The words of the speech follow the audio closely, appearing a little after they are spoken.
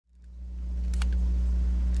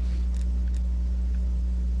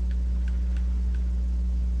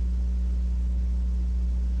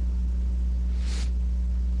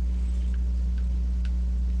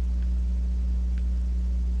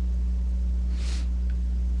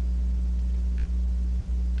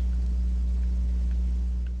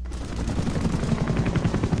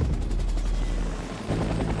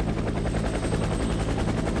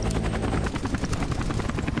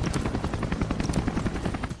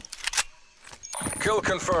Kill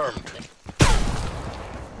confirmed.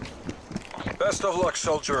 Best of luck,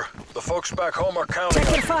 soldier. The folks back home are counting on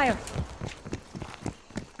Check you. your fire.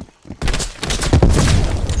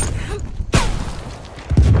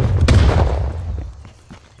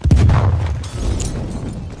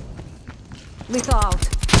 Lethal out.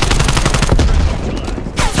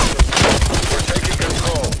 We're taking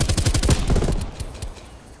control.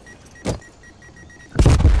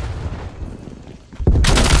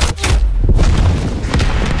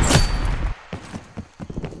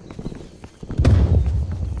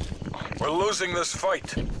 We're losing this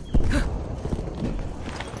fight.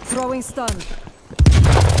 Throwing stun.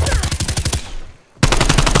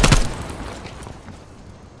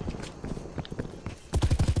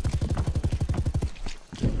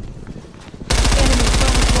 Enemy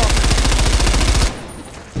throwing smoke.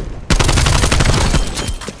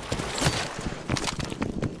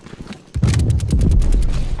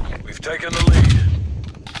 We've taken the lead.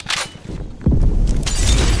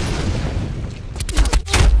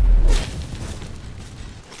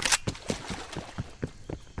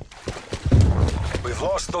 We've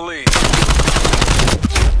lost the lead.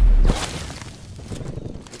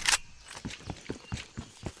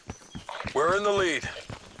 We're in the lead.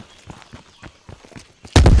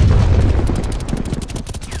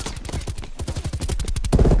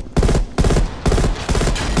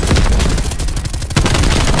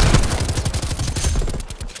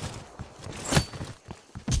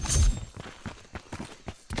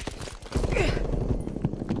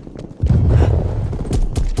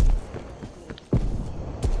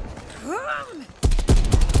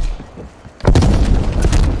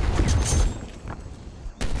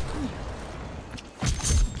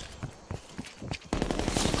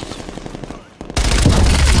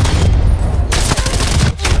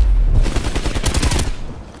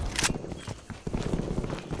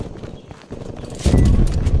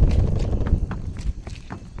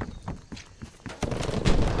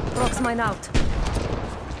 Prox mine out.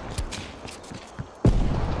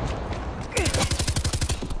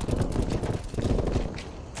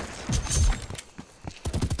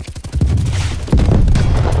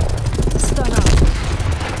 Stun out.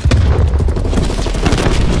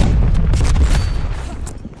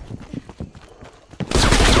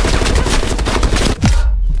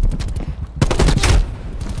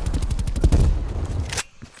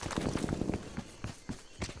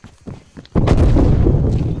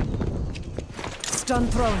 Stun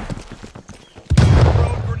thrown.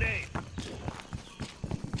 Throw grenade.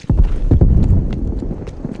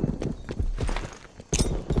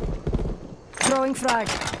 Throwing frag.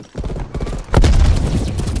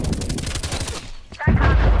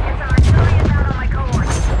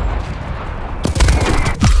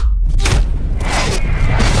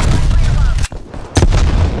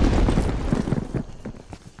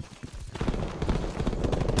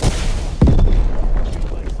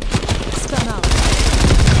 Stun out.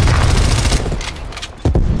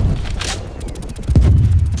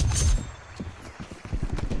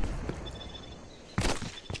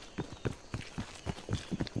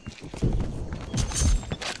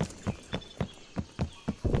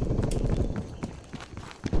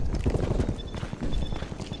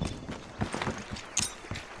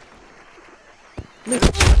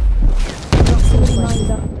 Proximity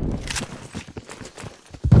mine up.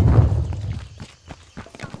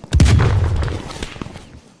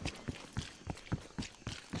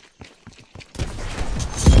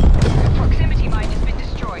 Proximity mine has been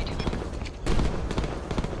destroyed.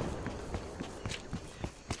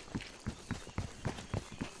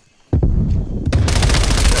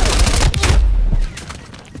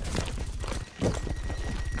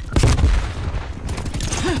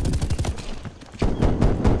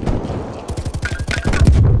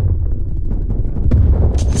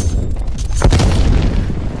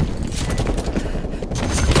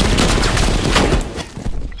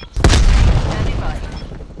 Standing by.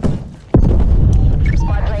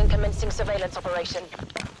 Spy plane commencing surveillance operation.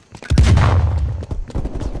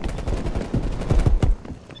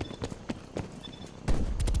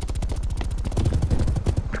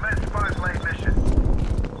 Commence spy plane mission.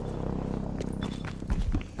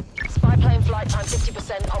 Spy plane flight time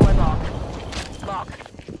 50% on my mark. Mark.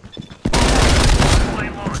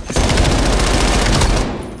 Plane launch.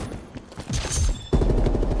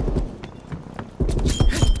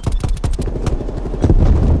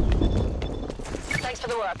 Thanks for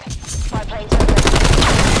the work. Spy plane terminated.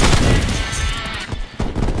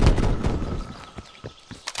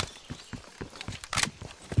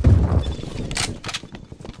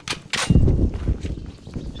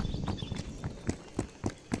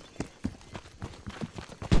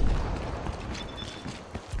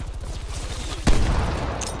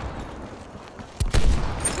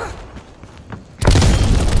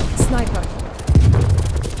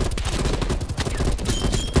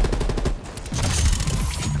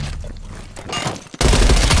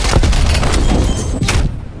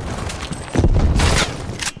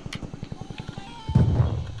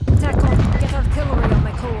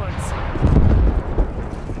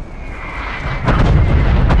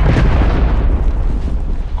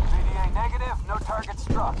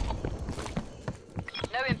 truck.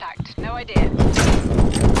 No impact. No idea.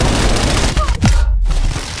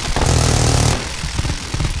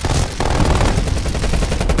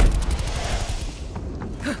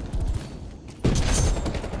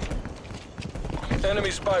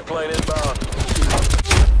 Enemy spy plane inbound.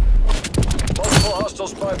 Multiple hostile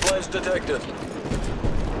spy planes detected.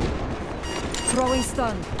 Throwing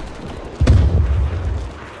stun.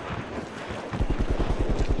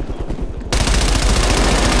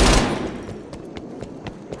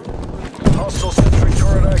 Hostile sentry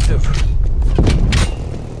turret active.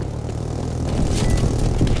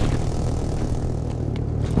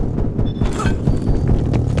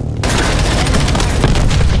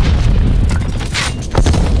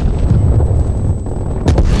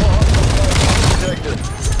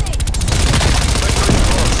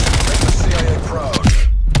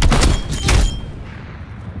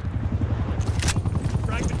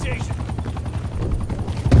 Fragmentation.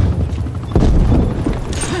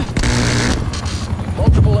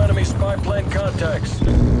 Multiple enemy spy plane contacts.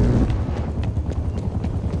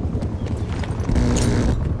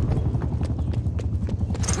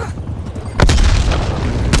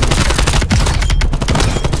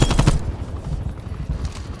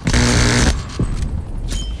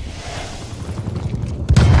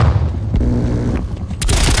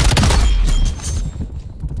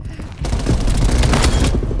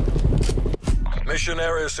 Mission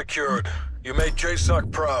area secured. You made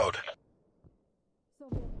JSOC proud.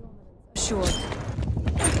 Assured.